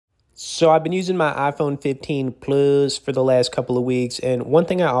So I've been using my iPhone 15 Plus for the last couple of weeks, and one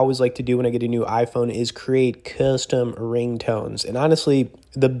thing I always like to do when I get a new iPhone is create custom ringtones. And honestly,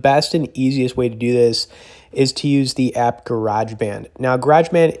 the best and easiest way to do this is to use the app GarageBand. Now,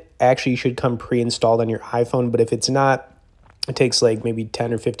 GarageBand actually should come pre-installed on your iPhone, but if it's not, it takes like maybe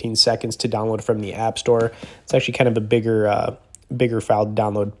 10 or 15 seconds to download from the App Store. It's actually kind of a bigger file to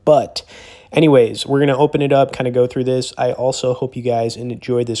download. But anyways, we're going to open it up, kind of go through this. I also hope you guys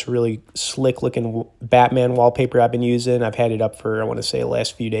enjoy this really slick looking Batman wallpaper I've been using. I've had it up for, I want to say, the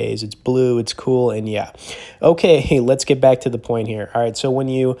last few days. It's blue, it's cool, and yeah. Okay, let's get back to the point here. All right, so when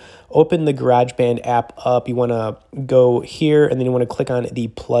you open the GarageBand app up, you want to go here, and then you want to click on the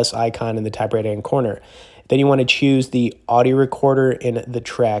plus icon in the top right-hand corner. Then you want to choose the audio recorder in the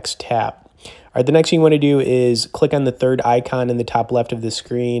tracks tab. All right, the next thing you want to do is click on the third icon in the top left of the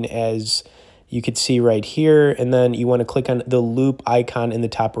screen, as you could see right here, and then you want to click on the loop icon in the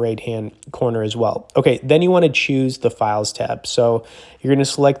top right-hand corner as well. Okay, then you want to choose the Files tab. So you're going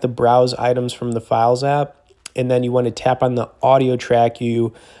to select the Browse Items from the Files app, and then you want to tap on the audio track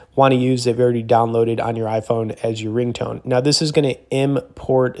you want to use that you've already downloaded on your iPhone as your ringtone. Now, this is going to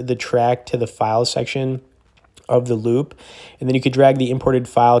import the track to the Files section of the loop, and then you could drag the imported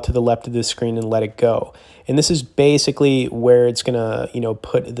file to the left of the screen and let it go. And this is basically where it's gonna,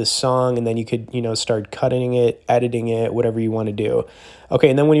 put the song, and then you could, start cutting it, editing it, whatever you want to do. Okay,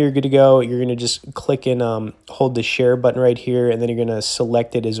 and then when you're good to go, you're gonna just click and hold the share button right here, and then you're gonna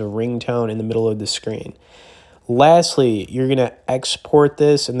select it as a ringtone in the middle of the screen. Lastly, you're going to export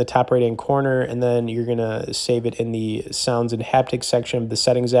this in the top right-hand corner, and then you're going to save it in the Sounds and Haptics section of the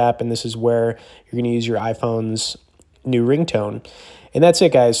Settings app, and this is where you're going to use your iPhone's new ringtone. And that's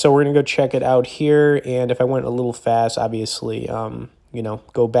it, guys. So we're going to go check it out here, and if I went a little fast, obviously,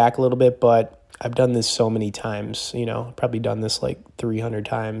 go back a little bit, but I've done this so many times, probably done this like 300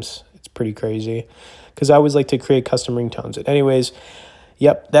 times. It's pretty crazy because I always like to create custom ringtones. And anyways,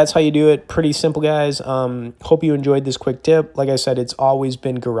 yep, that's how you do it. Pretty simple, guys. Hope you enjoyed this quick tip. Like I said, it's always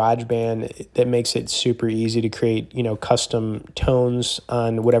been GarageBand that makes it super easy to create, custom tones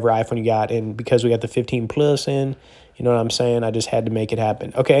on whatever iPhone you got. And because we got the 15 Plus in, you know what I'm saying? I just had to make it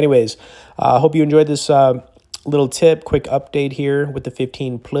happen. Okay, anyways, hope you enjoyed this little tip, quick update here with the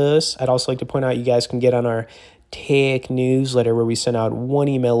 15 Plus. I'd also like to point out you guys can get on our tech newsletter where we send out one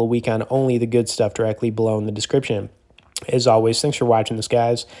email a week on only the good stuff directly below in the description. As always, thanks for watching this,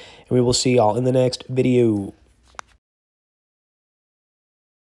 guys, and we will see y'all in the next video.